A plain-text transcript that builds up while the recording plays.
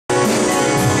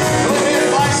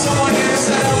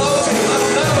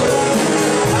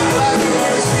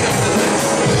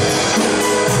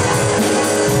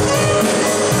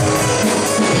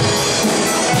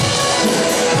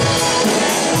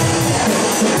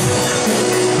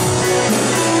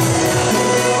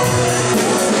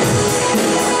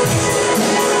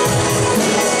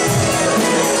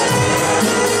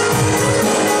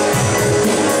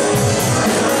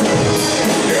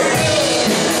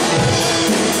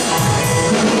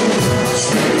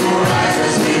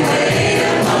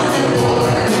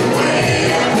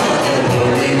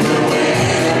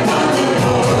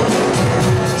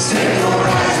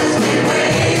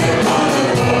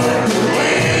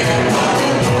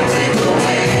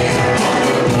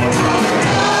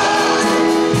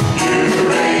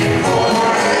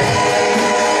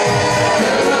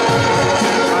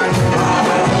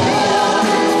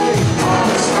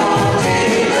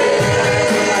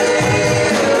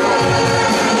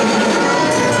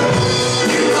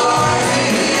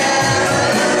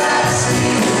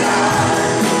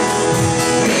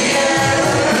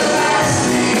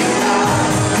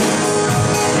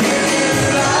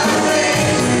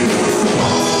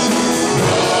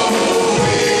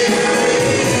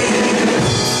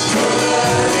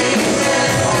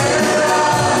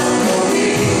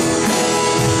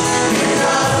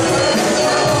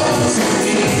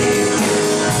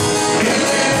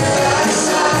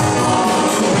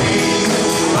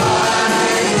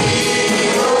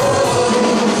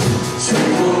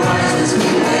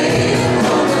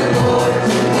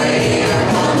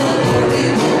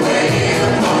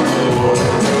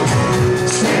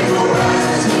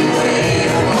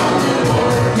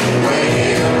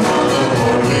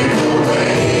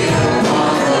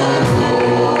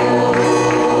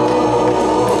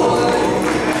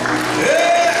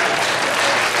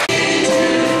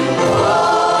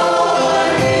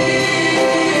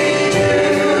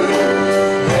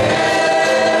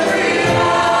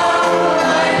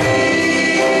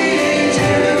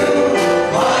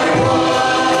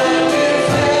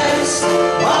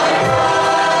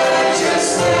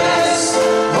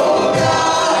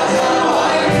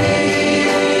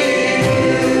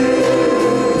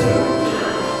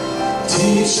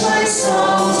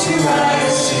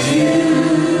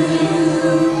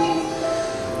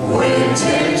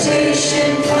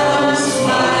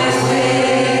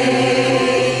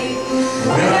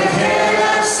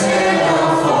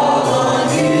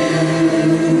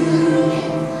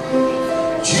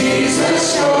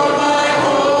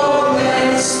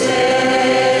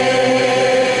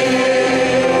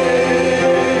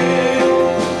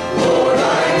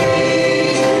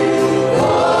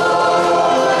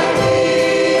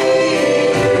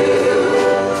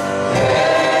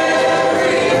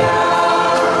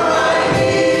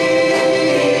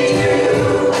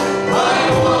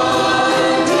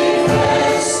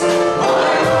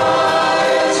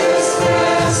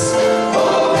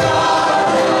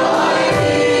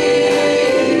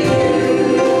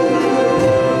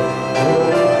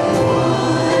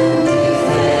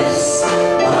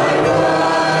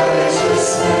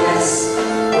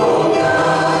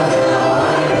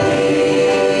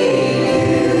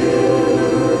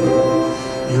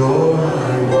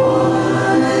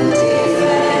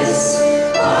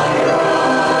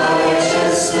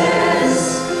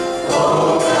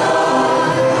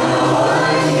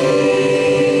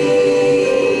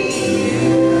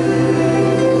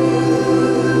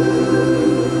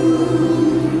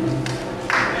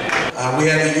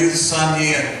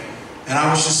and I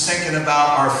was just thinking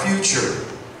about our future.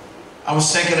 I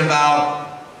was thinking about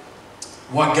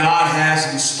what God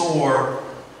has in store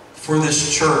for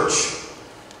this church.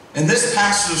 And this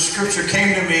passage of Scripture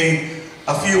came to me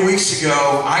a few weeks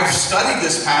ago. I've studied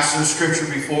this passage of Scripture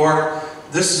before.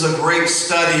 This is a great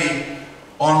study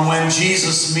on when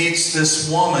Jesus meets this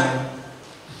woman.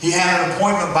 He had an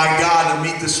appointment by God to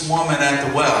meet this woman at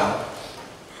the well.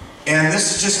 And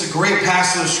this is just a great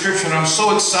passage of Scripture, and I'm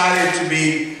so excited to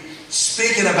be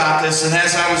speaking about this. And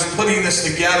as I was putting this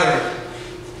together,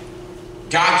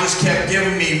 God just kept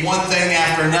giving me one thing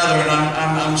after another, and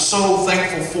I'm so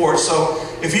thankful for it. So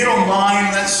if you don't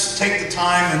mind, let's take the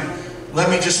time and let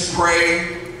me just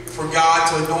pray for God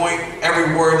to anoint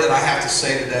every word that I have to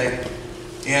say today.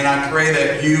 And I pray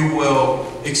that you will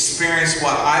experience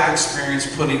what I've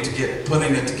experienced putting it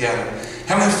together.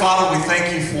 Heavenly Father, we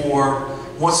thank you for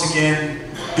once again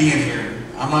being here.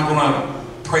 I'm not going to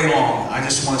pray long. I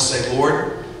just want to say,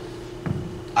 Lord,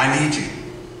 I need you.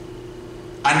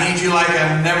 I need you like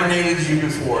I've never needed you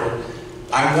before.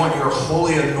 I want your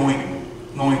holy anointing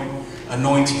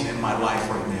in my life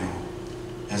right now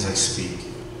as I speak.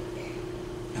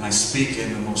 And I speak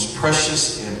in the most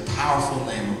precious and powerful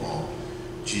name of all.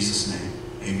 In Jesus' name,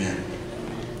 amen.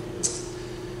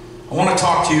 I want to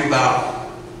talk to you about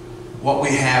what we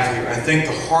have here. I think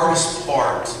the hardest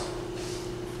part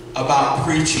about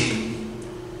preaching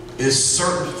is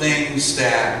certain things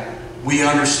that we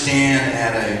understand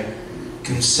at a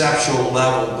conceptual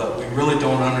level, but we really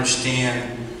don't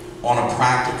understand on a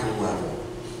practical level.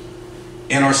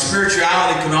 And our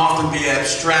spirituality can often be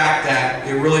abstract, that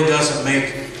it really doesn't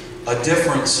make a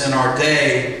difference in our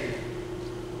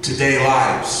day-to-day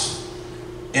lives.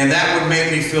 And that would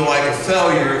make me feel like a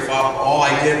failure if all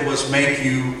I did was make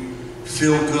you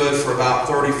feel good for about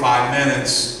 35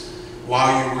 minutes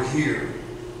while you were here.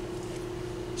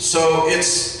 So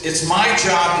it's my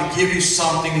job to give you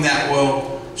something that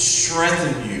will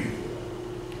strengthen you.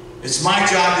 It's my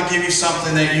job to give you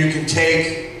something that you can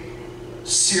take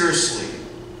seriously.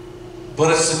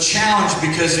 But it's a challenge,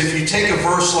 because if you take a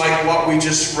verse like what we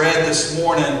just read this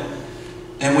morning,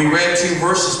 and we read 2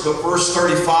 verses, but verse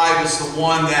 35 is the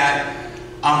one that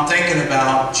I'm thinking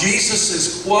about. Jesus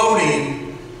is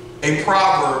quoting a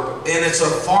proverb, and it's a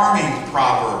farming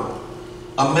proverb,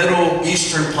 a Middle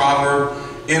Eastern proverb,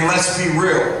 and let's be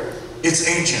real, it's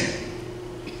ancient.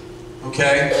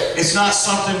 Okay? It's not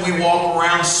something we walk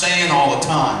around saying all the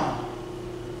time.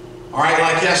 Alright,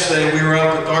 like yesterday, we were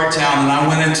up at Dartown, and I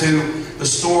went into the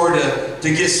store to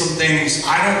get some things.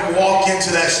 I don't walk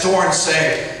into that store and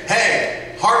say,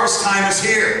 hey, harvest time is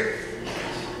here.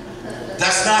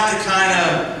 That's not the kind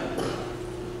of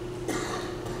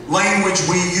language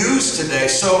we use today.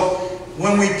 So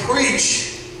when we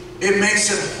preach, it makes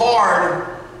it hard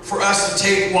for us to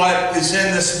take what is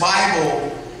in this Bible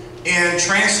and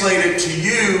translate it to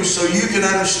you so you can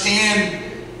understand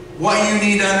what you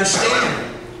need to understand.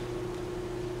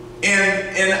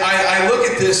 And I look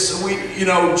at this,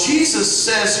 Jesus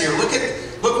says here,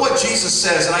 look what Jesus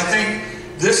says, and I think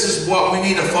this is what we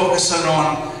need to focus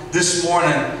on this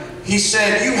morning. He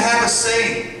said, you have a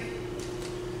saying,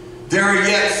 there are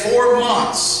yet 4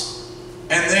 months,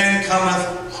 and then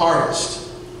cometh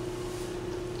harvest.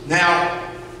 Now,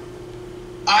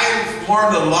 I've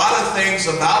learned a lot of things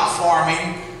about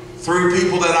farming through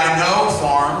people that I know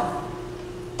farm,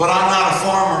 but I'm not a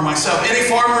farmer myself. Any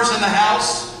farmers in the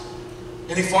house?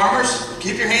 Any farmers?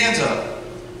 Keep your hands up.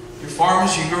 You're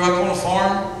farmers, you grew up on a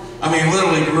farm? I mean,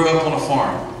 literally grew up on a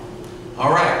farm.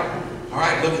 All right. All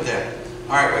right, look at that.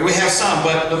 All right, we have some,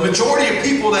 but the majority of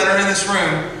people that are in this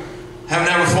room have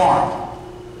never farmed.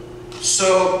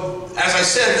 So, as I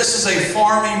said, this is a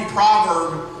farming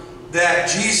proverb that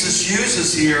Jesus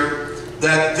uses here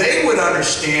that they would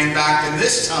understand back in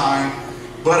this time,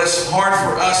 but it's hard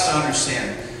for us to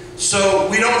understand. So,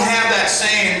 we don't have that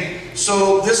saying.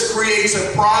 So this creates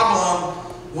a problem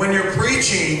when you're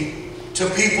preaching to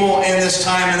people in this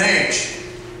time and age.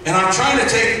 And I'm trying to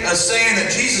take a saying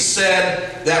that Jesus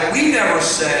said that we never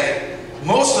say.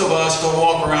 Most of us don't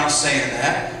walk around saying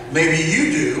that. Maybe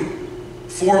you do.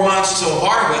 4 months till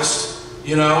harvest,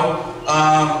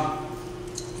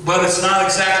 but it's not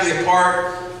exactly a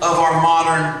part of our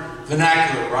modern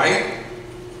vernacular, right?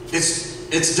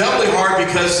 It's doubly hard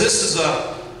because this is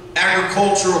a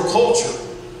agricultural culture.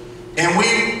 And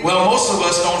most of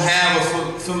us don't have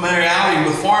a familiarity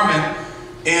with farming.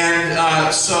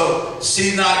 And so,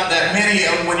 see, not that many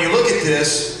of them, when you look at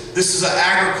this is an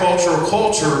agricultural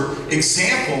culture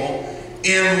example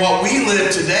in what we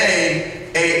live today,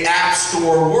 a app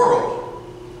store world.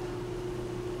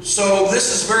 So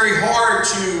this is very hard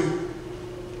to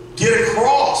get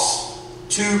across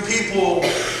to people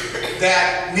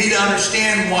that need to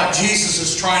understand what Jesus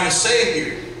is trying to say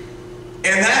here.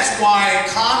 And that's why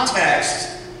context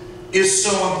is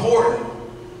so important.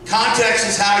 Context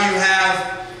is how you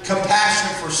have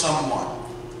compassion for someone.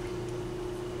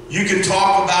 You can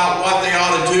talk about what they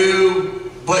ought to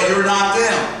do, but you're not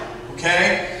them,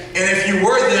 okay? And if you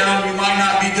were them, you might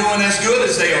not be doing as good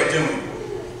as they are doing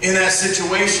in that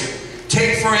situation.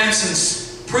 Take, for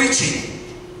instance, preaching.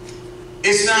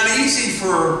 It's not easy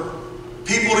for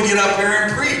people to get up here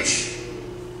and preach.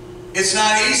 It's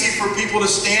not easy for people to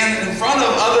stand in front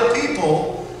of other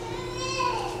people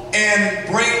and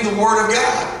bring the Word of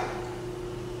God.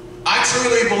 I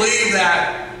truly believe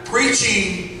that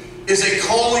preaching is a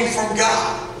calling from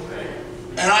God.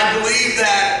 And I believe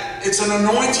that it's an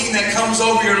anointing that comes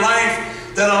over your life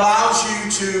that allows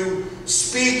you to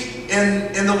speak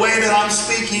in the way that I'm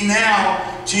speaking now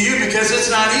to you, because it's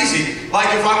not easy.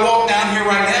 Like if I walk down here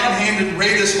right now and handed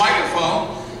Ray this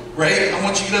microphone, Ray, I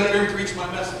want you to get up here and preach my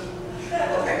message.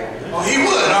 Oh, he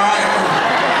would, all right.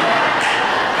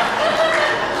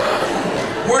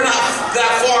 We're not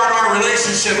that far in our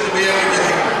relationship to be able to get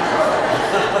it.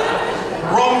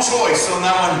 Wrong choice on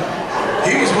that one.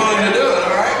 He was willing to do it,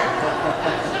 all right?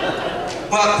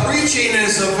 But preaching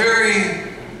is a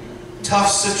very tough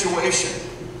situation,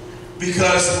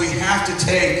 because we have to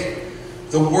take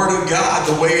the Word of God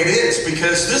the way it is,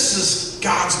 because this is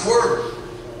God's Word.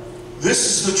 This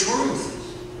is the truth.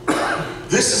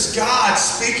 This is God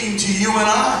speaking to you and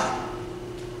I.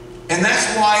 And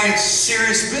that's why it's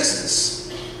serious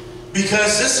business,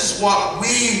 because this is what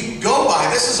we go by.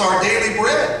 This is our daily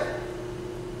bread.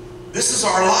 This is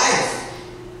our life.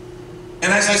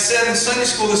 And as I said in Sunday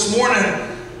school this morning,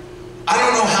 I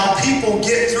don't know how people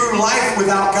get through life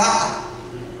without God.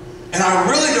 And I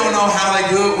really don't know how they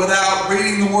do it without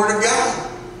reading the Word of God.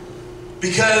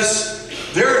 Because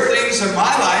there are things in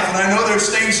my life, and I know there's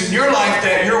things in your life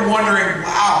that you're wondering,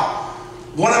 wow,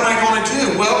 what am I going to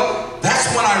do? Well,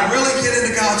 that's when I really get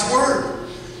into God's Word.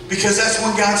 Because that's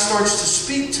when God starts to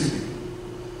speak to me.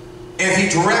 And He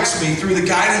directs me through the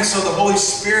guidance of the Holy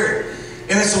Spirit.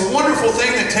 And it's a wonderful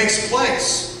thing that takes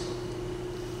place.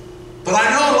 But I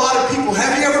know a lot of people,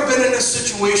 have you ever been in a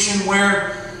situation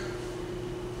where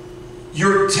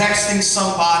you're texting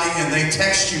somebody and they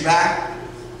text you back?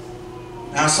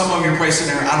 Now some of you are probably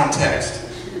sitting there, I don't text.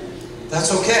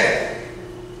 That's okay.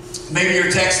 Maybe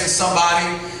you're texting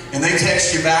somebody and they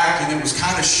text you back and it was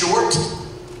kind of short.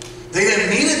 They didn't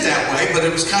mean it that way, but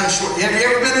it was kind of short. Have you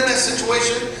ever been in that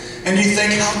situation? And you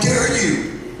think, how dare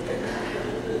you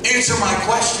answer my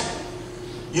question?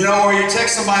 You know, or you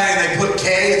text somebody and they put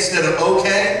K instead of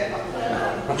OK.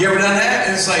 You ever done that?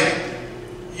 And it's like,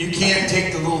 you can't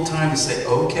take the little time to say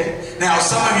OK. Now,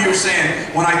 some of you are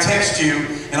saying, when I text you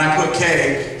and I put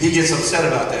K, he gets upset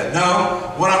about that.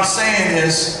 No, what I'm saying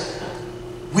is,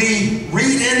 we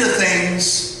read into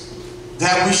things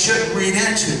that we shouldn't read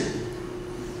into.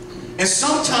 And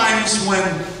sometimes when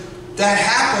that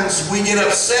happens, we get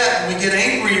upset and we get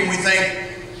angry and we think,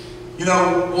 you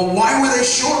know, well, why were they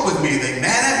short with me? Are they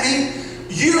mad at me?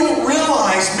 You don't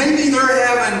realize maybe they're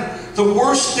having the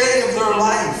worst day of their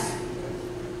life.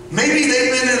 Maybe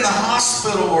they've been in the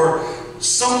hospital, or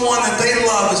someone that they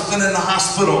love has been in the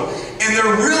hospital. And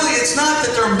it's not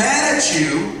that they're mad at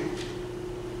you.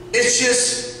 It's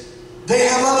just they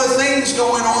have other things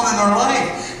going on in their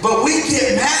life. But we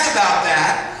get mad about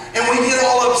that. And we get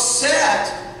all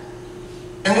upset,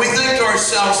 and we think to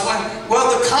ourselves,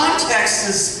 well, the context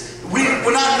is,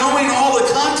 we're not knowing all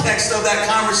the context of that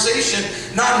conversation,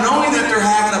 not knowing that they're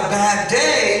having a bad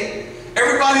day.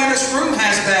 Everybody in this room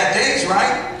has bad days,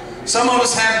 right? Some of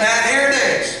us have bad hair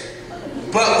days,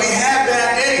 but we have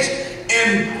bad days.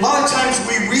 And a lot of times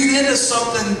we read into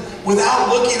something without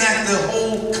looking at the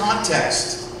whole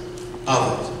context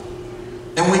of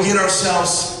it. And we get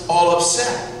ourselves all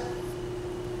upset.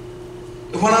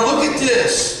 When I look at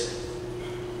this,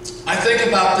 I think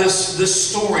about this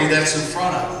story that's in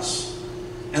front of us.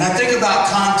 And I think about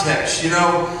context. You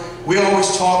know, we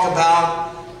always talk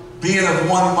about being of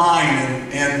one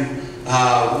mind and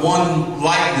one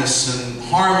likeness and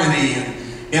harmony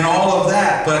and all of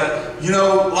that. But, you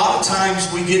know, a lot of times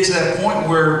we get to that point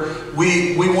where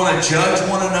we want to judge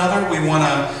one another. We want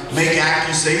to make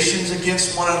accusations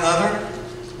against one another.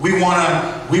 We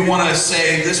want to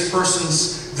say this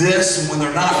person's this, and when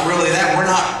they're not really that. We're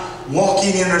not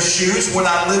walking in their shoes. We're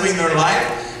not living their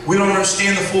life. We don't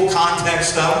understand the full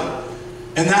context of it.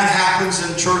 And that happens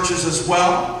in churches as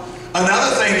well.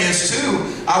 Another thing is,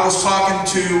 too, I was talking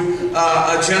to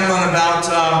a gentleman about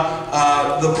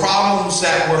the problems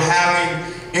that we're having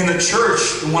in the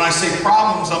church. And when I say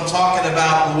problems, I'm talking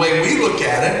about the way we look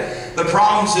at it. The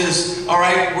problem is, all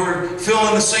right, we're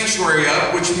filling the sanctuary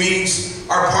up, which means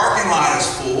our parking lot is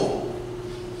full.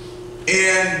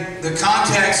 And the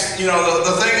context, you know,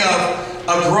 the thing of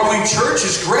a growing church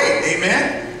is great,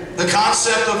 amen? The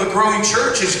concept of a growing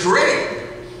church is great.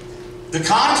 The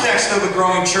context of a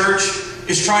growing church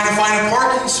is trying to find a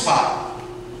parking spot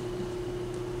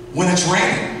when it's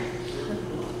raining.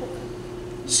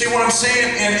 See what I'm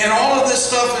saying? And all of this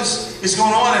stuff is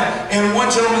going on. And one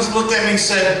gentleman looked at me and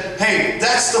said, hey,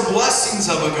 that's the blessings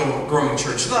of a growing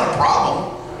church. It's not a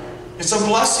problem. It's a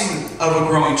blessing of a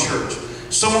growing church.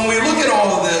 So when we look at all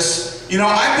of this, you know,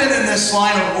 I've been in this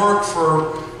line of work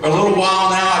for a little while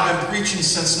now. I've been preaching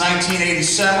since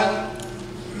 1987.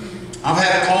 I've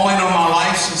had a calling on my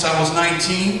life since I was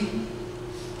 19.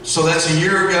 So that's a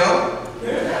year ago.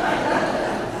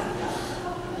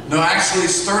 No, actually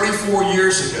it's 34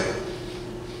 years ago.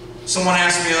 Someone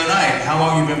asked me the other night, how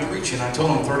long have you been preaching? I told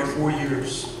them 34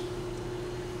 years.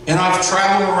 And I've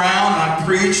traveled around, and I've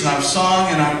preached, and I've sung,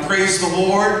 and I've praised the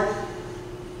Lord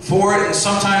for it. And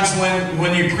sometimes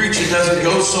when you preach, it doesn't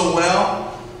go so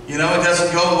well. You know, it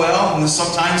doesn't go well, and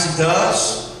sometimes it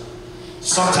does.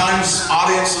 Sometimes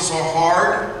audiences are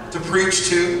hard to preach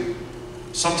to.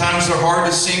 Sometimes they're hard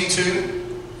to sing to.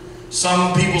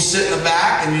 Some people sit in the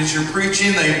back, and as you're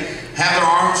preaching, they have their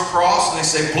arms crossed, and they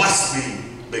say, bless me,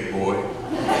 big boy,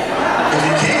 if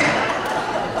you can.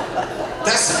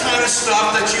 That's the kind of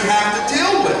stuff that you have to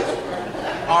deal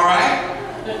with. All right?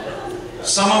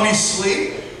 Some of you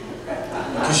sleep,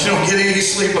 because you don't get any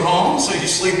sleep at home, so you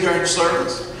sleep during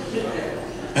service.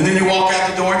 And then you walk out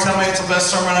the door and tell me it's the best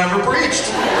sermon I ever preached.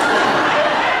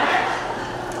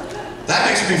 That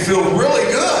makes me feel really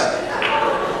good.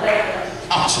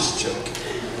 I'm just joking.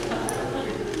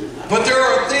 But there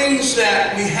are things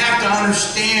that we have to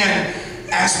understand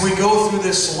as we go through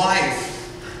this life.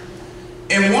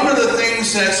 And one of the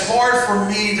things that's hard for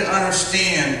me to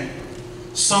understand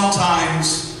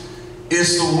sometimes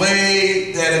is the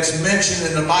way that it's mentioned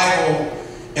in the Bible,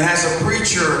 and as a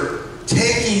preacher,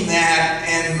 taking that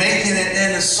and making it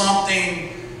into something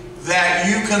that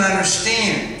you can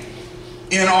understand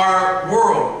in our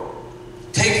world.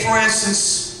 Take, for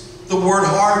instance, the word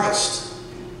harvest.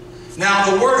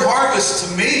 Now, the word harvest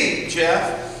to me,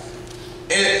 Jeff,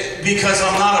 because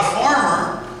I'm not a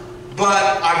farmer,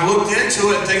 but I've looked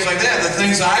into it and things like that, the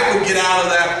things I would get out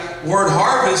of that word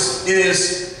harvest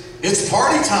is it's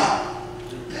party time.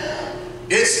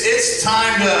 It's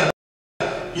time to,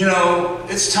 you know,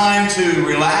 it's time to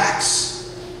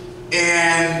relax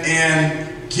and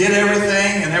get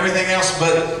everything and everything else,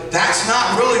 but that's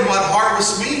not really what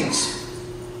harvest means.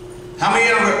 How many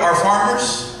are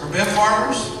farmers or been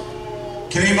farmers?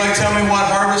 Can anybody tell me what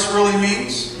harvest really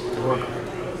means?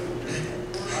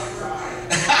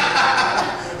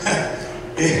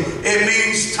 It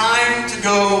means time to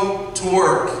go to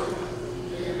work.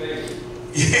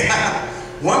 Yeah.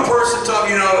 One person told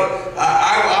me, you know,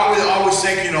 I always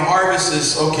think, you know, harvest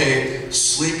is, okay,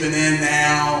 sleeping in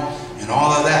now and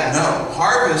all of that. No,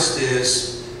 harvest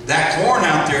is that corn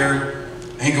out there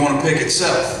ain't going to pick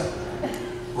itself,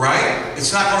 right?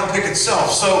 It's not going to pick itself.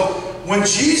 So when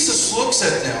Jesus looks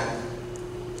at them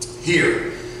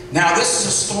here, now this is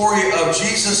a story of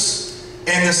Jesus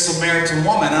and this Samaritan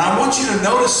woman. And I want you to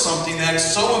notice something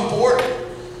that's so important.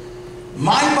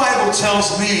 My Bible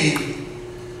tells me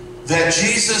that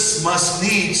Jesus must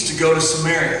needs to go to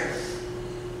Samaria,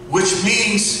 which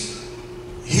means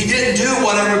he didn't do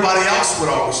what everybody else would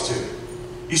always do.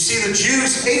 You see, the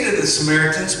Jews hated the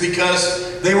Samaritans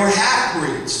because they were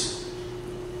half-breeds.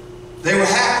 They were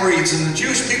half-breeds, and the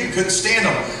Jewish people couldn't stand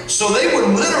them. So they would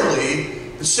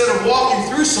literally, instead of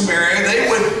walking through Samaria, they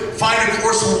would find a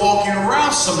course of walking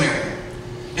around Samaria.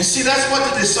 And see, that's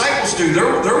what the disciples do.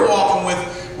 They're walking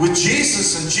with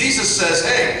Jesus, and Jesus says,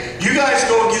 hey, you guys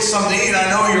go get something to eat. I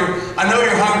know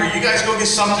you're hungry. You guys go get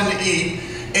something to eat.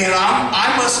 And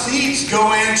I must needs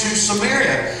go into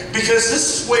Samaria, because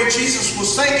this is the way Jesus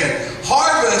was thinking.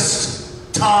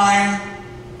 Harvest time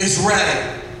is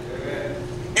ready.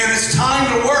 And it's time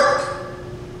to work.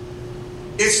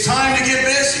 It's time to get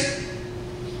busy.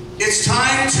 It's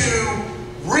time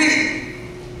to reap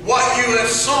what you have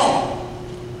sown.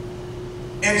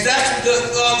 And that's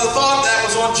the thought that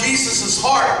was on Jesus'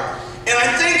 heart. And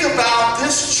I think about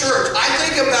this church. I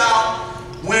think about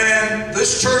when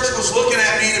this church was looking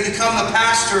at me to become the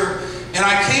pastor, and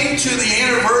I came to the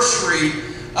anniversary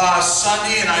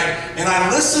Sunday, and I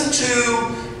listened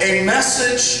to a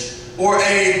message or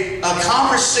a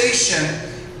conversation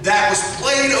that was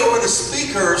played over the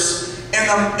speakers,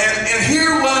 and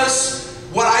here was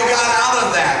what I got out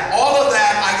of that. All of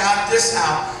that, I got this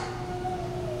out.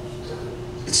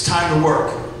 It's time to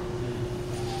work.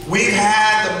 we've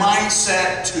had the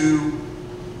mindset to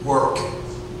work.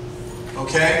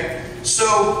 Okay?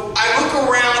 So I look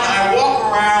around, I walk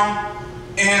around,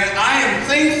 and I am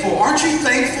thankful. Aren't you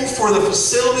thankful for the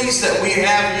facilities that we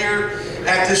have here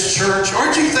at this church?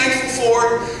 Aren't you thankful for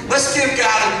it? Let's give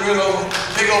God a good old,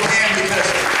 big old hand, because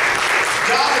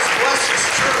God has blessed this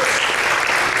church.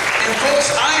 And folks,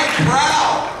 I am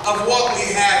proud of what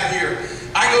we have here.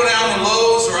 I go down to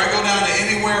Lowe's or I go down to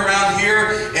anywhere around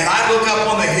here, and I look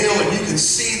up on the hill and you can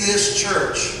see this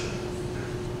church.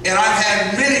 And I've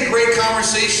had many great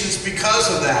conversations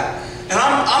because of that. And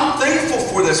I'm thankful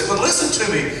for this. But listen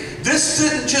to me. This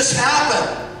didn't just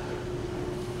happen.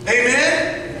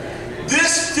 Amen?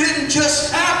 This didn't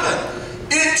just happen.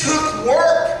 It took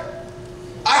work.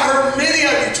 I heard many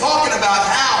of you talking about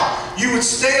how you would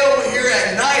stay over here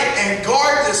at night and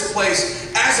guard this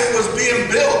place as it was being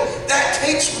built. That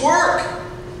takes work.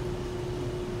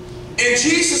 And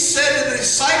Jesus said to the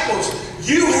disciples,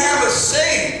 you have a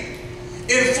saying.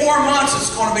 In 4 months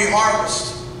it's going to be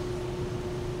harvest.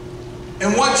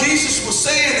 And what Jesus was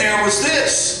saying there was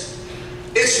this.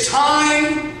 It's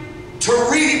time to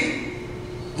reap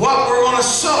what we're going to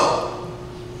sow.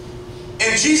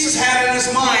 And Jesus had in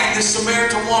his mind this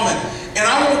Samaritan woman. And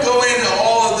I won't go into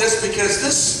all of this because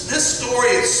this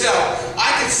story itself,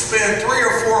 I could spend 3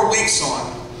 or 4 weeks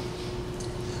on.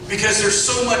 Because there's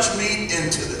so much meat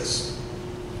into this.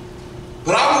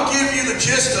 But I will give you the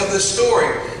gist of this story.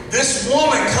 This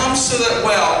woman comes to the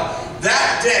well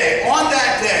that day, on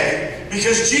that day,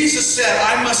 because Jesus said,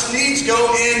 I must needs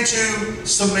go into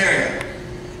Samaria.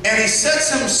 And he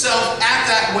sets himself at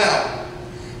that well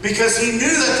because he knew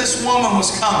that this woman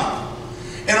was coming.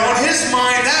 And on his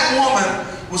mind, that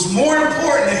woman was more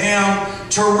important to him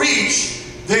to reach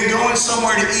than going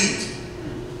somewhere to eat.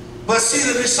 But see,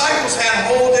 the disciples had a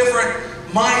whole different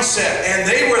mindset, and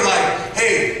they were like,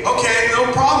 hey, okay, no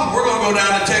problem, we're going to go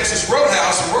down to Texas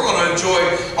Roadhouse and we're going to enjoy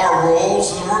our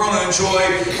rolls and we're going to enjoy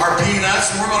our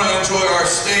peanuts and we're going to enjoy our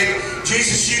steak.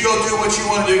 Jesus, you go do what you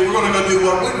want to do, we're going to go do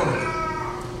what we're going to do.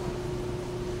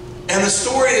 And the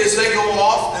story is they go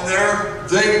off and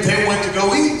they went to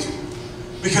go eat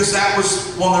because that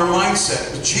was on their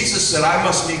mindset. But Jesus said, I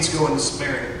must needs go into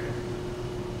Samaria.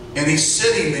 And he's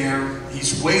sitting there,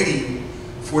 he's waiting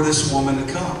for this woman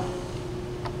to come.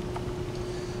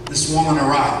 This woman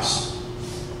arrives.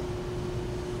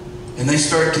 And they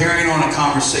start carrying on a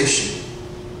conversation.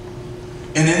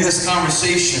 And in this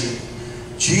conversation,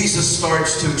 Jesus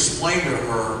starts to explain to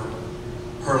her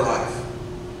her life.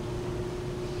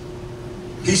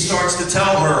 He starts to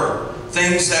tell her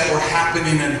things that were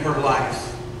happening in her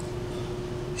life.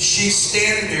 She's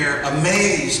standing there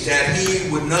amazed that he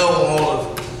would know all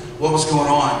of what was going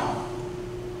on.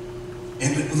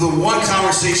 And the one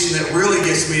conversation that really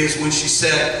gets me is when she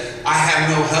said, I have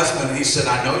no husband. And he said,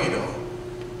 I know you don't,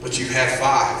 but you've had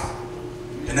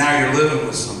 5. And now you're living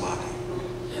with somebody.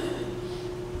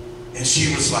 And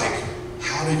she was like,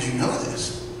 how did you know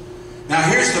this? Now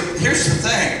here's the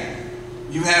thing.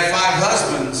 You had 5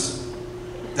 husbands.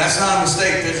 That's not a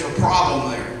mistake. There's a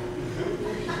problem there.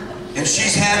 And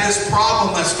she's had this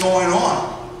problem that's going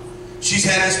on. She's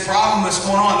had this problem that's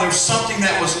going on. There's something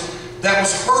that was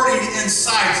hurting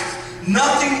inside.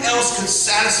 Nothing else could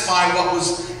satisfy what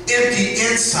was empty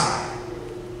inside.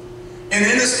 And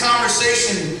in this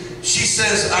conversation, she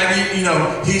says,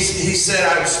 he said,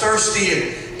 I was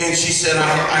thirsty, and she said,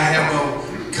 I have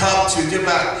no cup to dip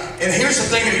out. And here's the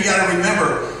thing that you got to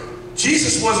remember.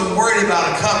 Jesus wasn't worried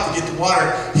about a cup to get the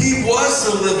water. He was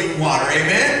the living water.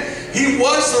 Amen? He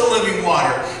was the living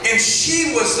water. And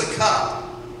she was the cup.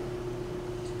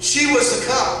 She was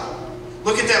the cup.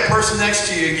 Look at that person next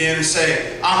to you again and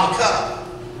say, I'm a cup.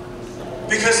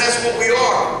 Because that's what we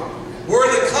are. We're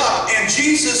the cup. And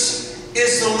Jesus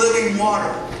is the living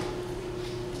water.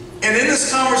 And in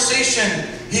this conversation,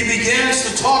 he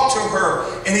begins to talk to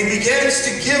her. And he begins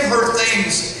to give her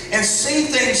things and say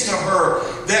things to her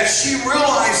that she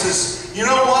realizes, you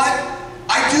know what?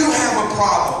 I do have a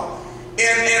problem.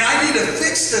 And I need to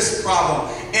fix this problem.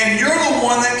 And you're the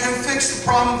one that can fix the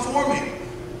problem for me.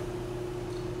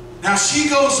 Now she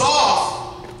goes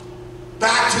off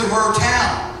back to her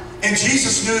town. And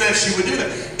Jesus knew that she would do that.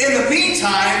 In the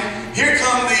meantime, here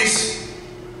come these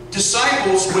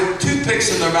disciples with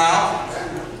toothpicks in their mouth.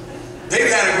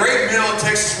 They've had a great meal at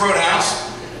Texas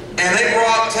Roadhouse. And they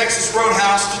brought Texas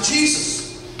Roadhouse to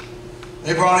Jesus.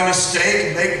 They brought him a steak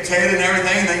and baked potato and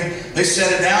everything. They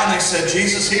set it down and they said,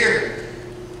 Jesus, here.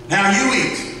 Now you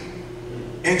eat.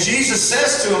 And Jesus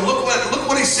says to him, look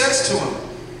what he says to him.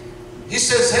 He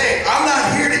says, hey, I'm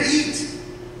not here to eat.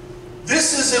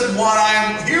 This isn't what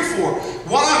I'm here for.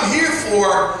 What I'm here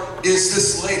for is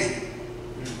this lady.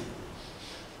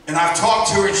 And I've talked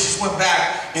to her and she went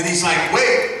back. And he's like,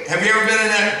 wait, have you ever been in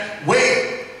that?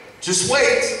 Wait, just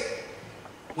wait.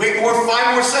 Wait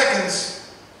 5 more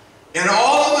seconds. And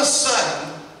all of a sudden,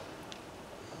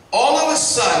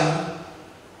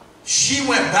 she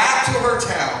went back to her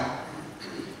town.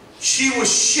 She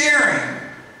was sharing.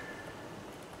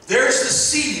 There's the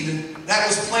seed that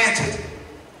was planted.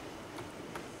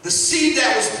 The seed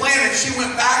that was planted, she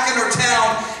went back in her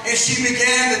town and she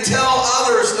began to tell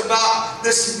others about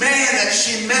this man that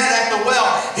she met at the well.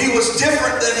 He was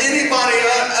different than anybody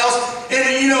else.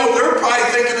 And you know, they're probably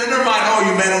thinking in their mind, oh,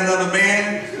 you met another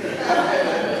man.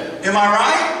 Am I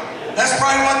right? That's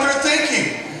probably what they're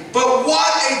thinking. But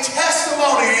what a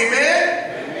testimony,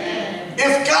 amen?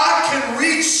 If God can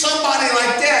reach somebody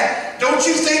like that, don't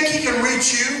you think He can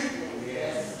reach you?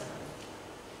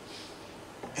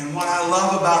 And what I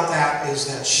love about that is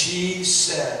that she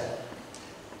said,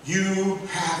 you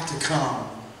have to come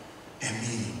and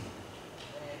meet him.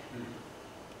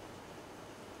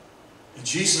 And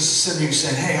Jesus is sitting here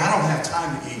saying, hey, I don't have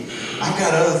time to eat. I've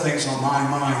got other things on my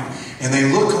mind. And they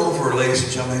look over, ladies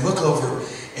and gentlemen, they look over,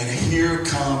 and here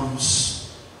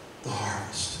comes the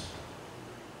harvest.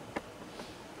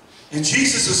 And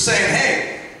Jesus is saying,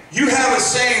 hey, you have a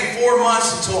saying 4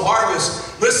 months until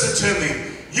harvest. Listen to me.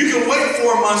 You can wait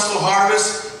 4 months till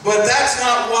harvest, but that's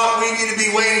not what we need to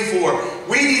be waiting for.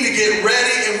 We need to get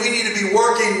ready and we need to be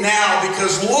working now,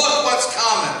 because look what's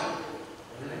coming.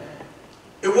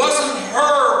 It wasn't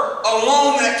her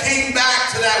alone that came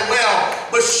back to that well,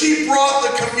 but she brought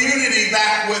the community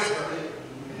back with her.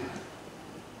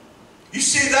 You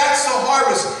see, that's the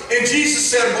harvest. And Jesus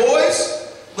said,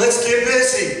 boys, let's get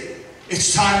busy.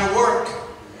 It's time to work.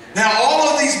 Now, all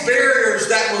of these barriers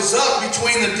that was up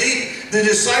between the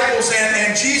disciples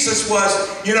and Jesus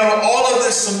was, you know, all of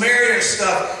this Samaritan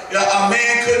stuff. A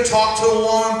man couldn't talk to a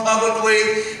woman publicly,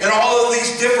 and all of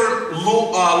these different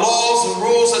laws and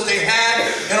rules that they had,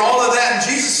 and all of that. And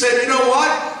Jesus said, you know what?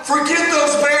 Forget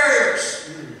those barriers.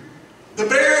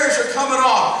 The barriers are coming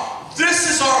off.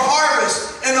 This is our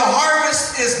harvest, and the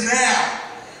harvest is now.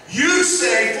 You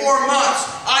say 4 months.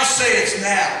 I say it's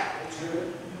now.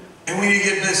 And we need to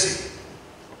get busy.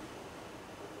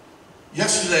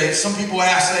 Yesterday, some people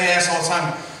ask all the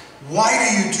time, why do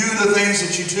you do the things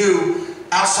that you do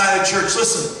outside of church?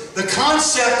 Listen, the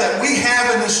concept that we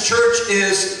have in this church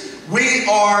is we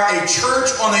are a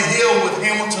church on a hill with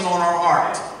Hamilton on our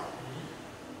heart.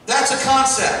 That's a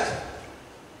concept.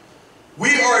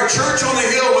 We are a church on a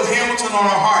hill with Hamilton on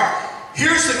our heart.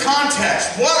 Here's the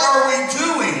context. What are we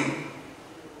doing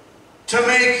to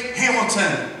make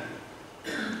Hamilton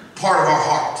part of our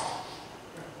heart?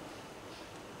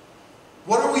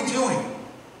 What are we doing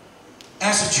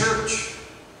as a church?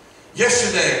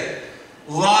 Yesterday,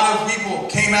 a lot of people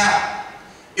came out.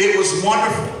 It was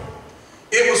wonderful.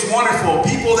 It was wonderful.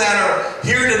 People that are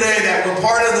here today that were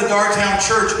part of the Dartown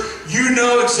Church, you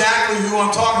know exactly who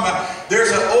I'm talking about.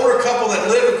 There's an older couple that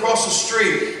lived across the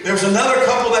street. There's another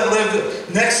couple that lived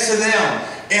next to them.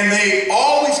 And they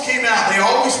always came out. They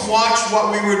always watched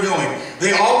what we were doing.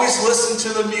 They always listened to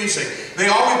the music.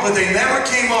 But they never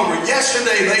came over.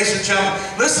 Yesterday, ladies and gentlemen,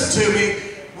 listen to me.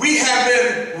 We have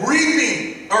been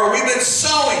reaping, or we've been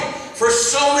sowing for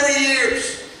so many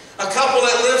years. A couple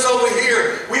that lives over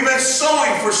here, we've been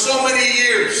sowing for so many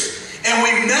years. And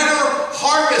we've never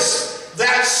harvested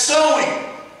that sowing.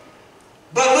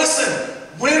 But listen,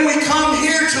 when we come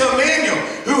here to Immanuel,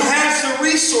 who has the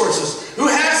resources, who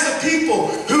has the people,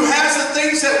 who has the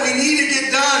things that we need to get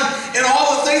done, and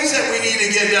all the things that we need to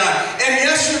get done. And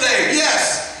yesterday,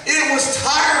 yes, it was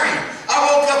tiring. I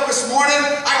woke up this morning,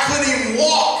 I couldn't even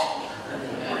walk.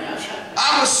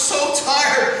 I was so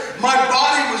tired. My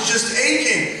body was just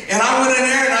aching. And I went in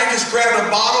there and I just grabbed a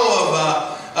bottle of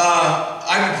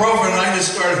ibuprofen and I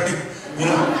just started, you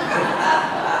know.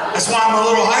 That's why I'm a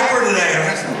little hyper today.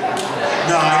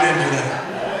 No, I didn't do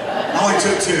that. I only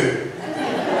took 2.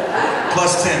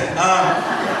 Plus 10.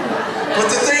 But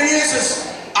the thing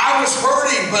is I was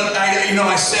hurting, but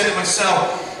I said to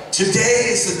myself, today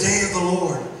is the day of the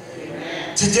Lord.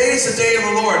 Amen. Today is the day of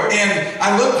the Lord. And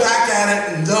I look back at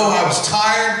it, and though I was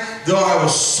tired, though I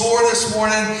was sore this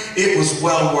morning, it was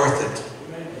well worth it.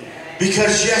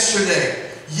 Because yesterday,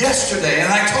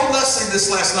 and I told Leslie this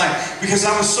last night because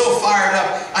I was so fired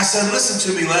up. I said, listen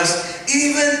to me, Les,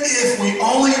 even if we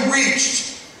only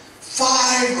reached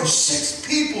 5 or 6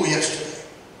 people yesterday,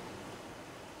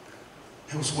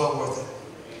 it was well worth it.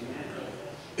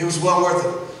 It was well worth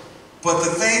it. But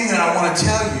the thing that I want to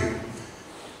tell you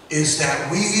is that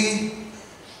we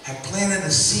have planted a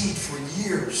seed for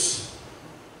years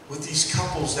with these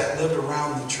couples that lived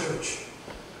around the church.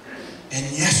 And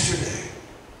yesterday,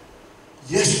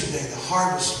 yesterday, the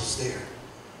harvest was there.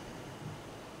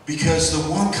 Because the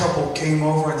one couple came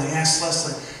over and they asked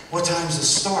Leslie, what time does it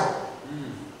start?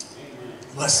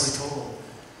 Leslie told them.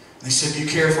 They said, do you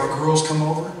care if our girls come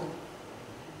over?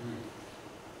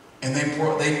 And they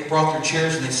brought their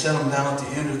chairs and they set them down at the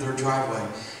end of their driveway.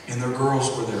 And their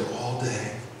girls were there all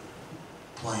day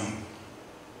playing.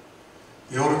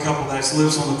 The older couple that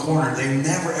lives on the corner, they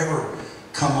never ever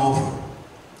come over.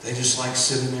 They just like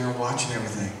sitting there watching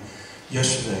everything.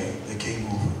 Yesterday, they came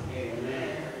over.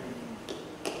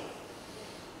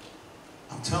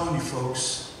 I'm telling you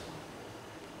folks,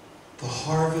 the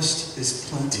harvest is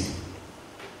plenty,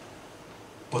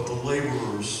 but the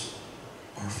laborers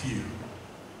are few.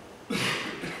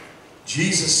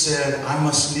 Jesus said, I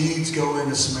must needs go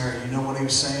into Samaria. You know what he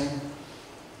was saying?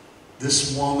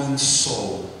 This woman's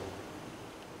soul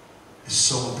is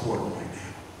so important right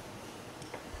now.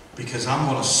 Because I'm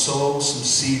going to sow some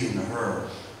seed into her.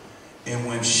 And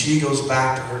when she goes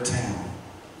back to her town,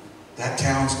 that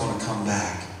town's going to come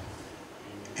back.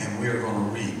 And we're going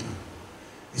to reap.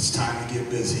 It's time to get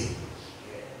busy.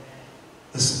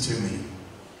 Listen to me.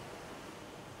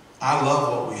 I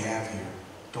love what we have here.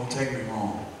 Don't take me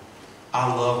wrong.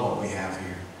 I love what we have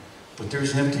here. But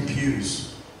there's empty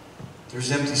pews. There's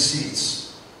empty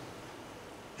seats.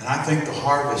 And I think the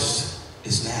harvest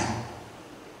is now.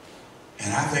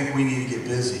 And I think we need to get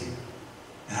busy.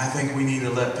 And I think we need to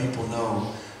let people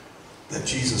know that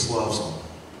Jesus loves them.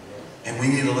 And we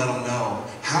need to let them know,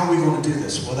 how are we going to do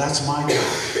this? Well, that's my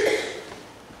job.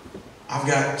 I've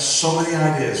got so many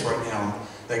ideas right now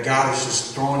that God is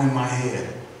just throwing in my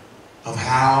head of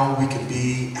how we can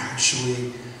be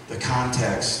actually the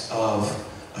context of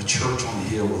a church on the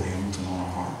hill with Hamilton on our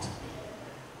heart.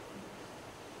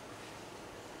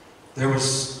 There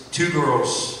was 2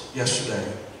 girls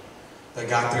yesterday that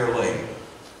got there late.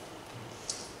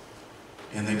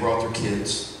 And they brought their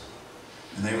kids.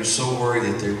 And they were so worried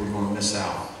that they were going to miss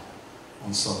out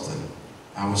on something.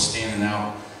 I was standing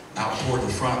out toward the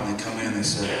front, and they come in, they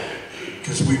said,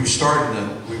 because we were starting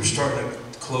to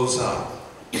close up.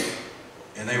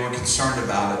 And they were concerned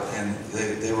about it, and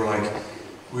they were like,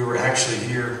 we were actually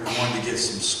here, I wanted to get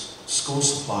some school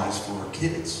supplies for our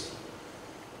kids.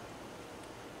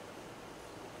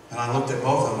 And I looked at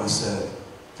both of them, I said,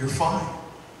 you're fine.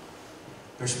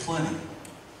 There's plenty.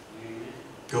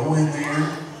 Go in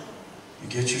there and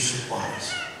get your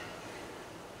supplies.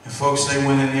 And folks, they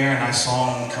went in there and I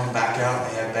saw them come back out.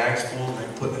 They had bags full and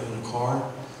they put it in the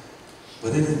car.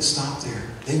 But it didn't stop there.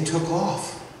 They took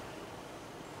off.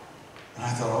 And I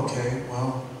thought, okay,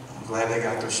 well, I'm glad they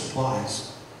got their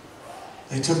supplies.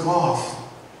 They took off.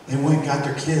 They went and got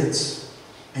their kids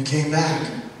and came back.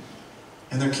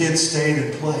 And their kids stayed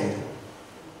and played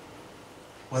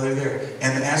while they're there.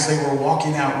 And as they were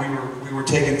walking out, we were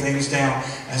taking things down.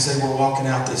 As they were walking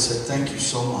out, they said, thank you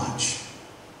so much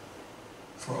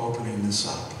for opening this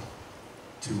up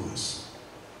to us.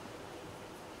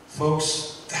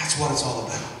 Folks, that's what it's all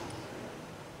about.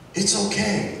 It's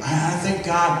okay. I thank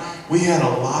God we had a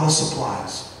lot of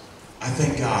supplies. I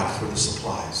thank God for the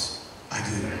supplies. I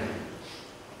do.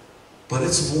 But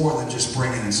it's more than just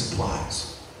bringing in supplies.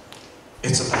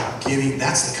 It's about getting,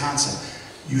 that's the concept.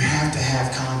 You have to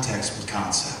have context with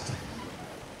concept.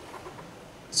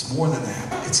 It's more than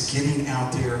that. It's getting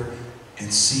out there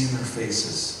and seeing their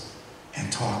faces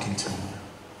and talking to them.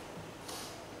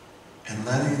 And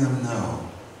letting them know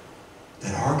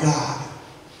that our God,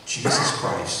 Jesus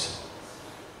Christ,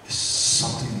 is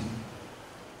something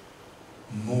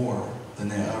more than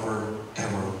they ever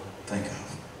think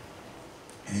of.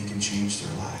 And he can change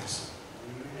their lives.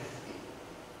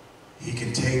 He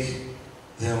can take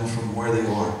them from where they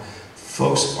are.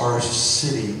 Folks, our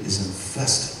city is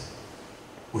infested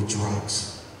with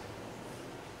drugs.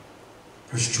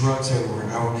 There's drugs everywhere.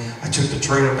 I took the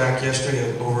trailer back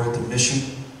yesterday over at the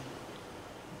mission.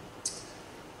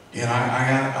 And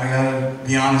I gotta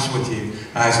be honest with you.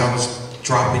 As I was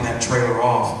dropping that trailer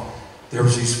off, there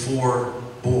was these 4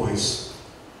 boys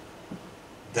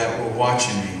that were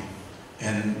watching me.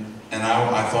 And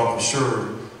I thought for sure,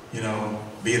 you know,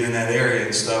 being in that area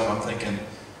and stuff, I'm thinking,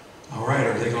 all right,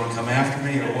 are they going to come after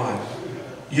me or what?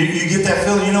 You get that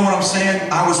feeling? You know what I'm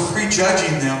saying? I was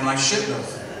prejudging them, and I shouldn't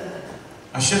have.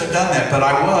 I shouldn't have done that, but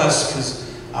I was,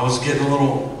 because I was getting a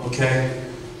little, okay,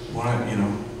 you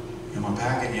know, am I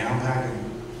packing? Yeah, I'm packing.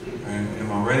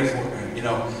 Am I ready for it? You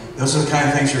know, those are the kind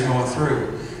of things you're going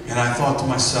through. And I thought to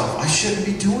myself, I shouldn't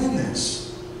be doing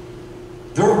this.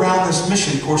 They're around this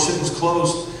mission. Of course, it was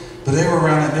closed, but they were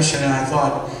around that mission, and I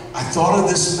thought of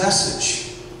this message.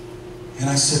 And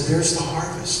I said, there's the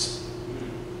harvest.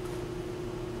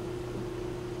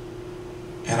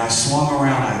 And I swung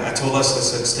around. I told Leslie, I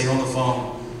said, stay on the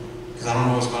phone, because I don't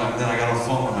know what's going on. Then I got on the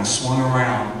phone and I swung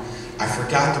around. I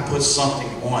forgot to put something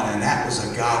on, and that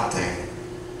was a God thing.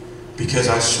 Because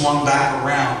I swung back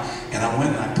around and I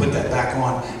went and I put that back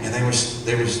on, and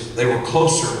they were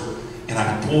closer, and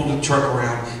I pulled the truck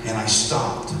around and I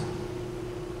stopped.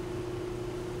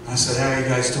 I said, how are you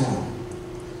guys doing?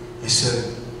 They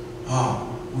said,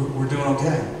 oh, we're doing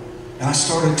okay. And I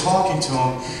started talking to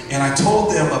them, and I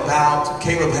told them about,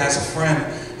 Caleb has a friend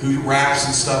who raps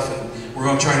and stuff, and we're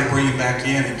going to try to bring him back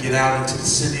in and get out into the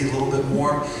city a little bit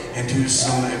more and do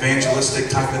some evangelistic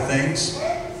type of things.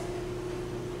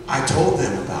 I told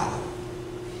them about it.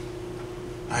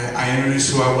 I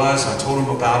introduced who I was, I told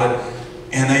them about it,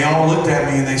 and they all looked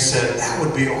at me and they said, that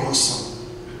would be awesome.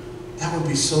 That would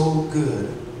be so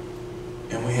good.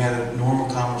 And we had a normal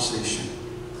conversation.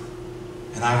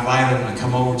 And I invited them to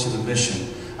come over to the mission.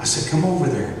 I said, come over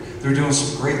there. They're doing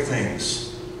some great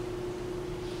things.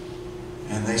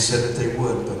 And they said that they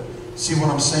would. But see what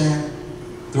I'm saying?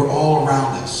 They're all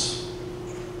around us.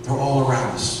 They're all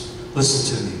around us.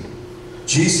 Listen to me.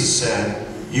 Jesus said,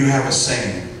 you have a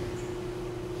saying,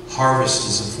 harvest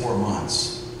is in 4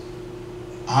 months.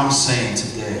 I'm saying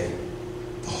today,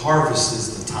 the harvest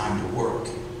is the time to work.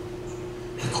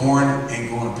 The corn ain't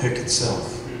going to pick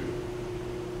itself.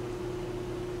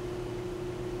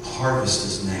 The harvest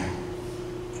is now.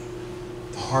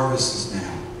 The harvest is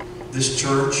now. This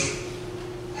church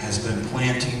has been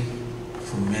planting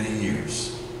for many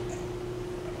years.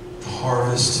 The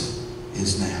harvest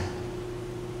is now.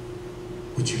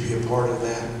 Would you be a part of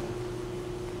that?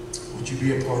 Would you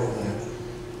be a part of that?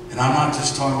 And I'm not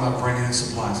just talking about bringing in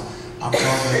supplies. I'm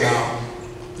talking about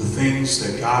the things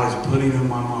that God is putting in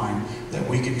my mind that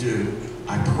we can do.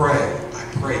 I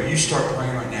pray, you start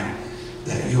praying right now,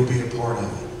 that you'll be a part of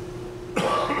it.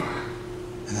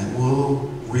 And that we'll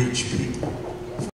reach people.